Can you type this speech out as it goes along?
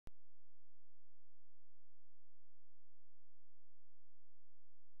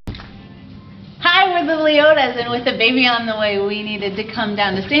little Leotas, and with a baby on the way, we needed to come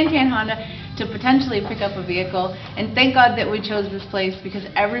down to SanTan Honda to potentially pick up a vehicle. And thank God that we chose this place because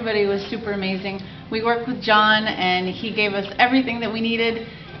everybody was super amazing. We worked with John, and he gave us everything that we needed.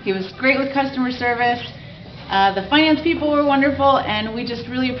 He was great with customer service. The finance people were wonderful, and we just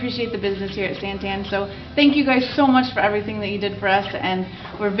really appreciate the business here at SanTan. So thank you guys so much for everything that you did for us, and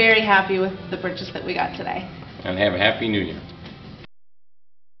we're very happy with the purchase that we got today. And have a Happy New Year.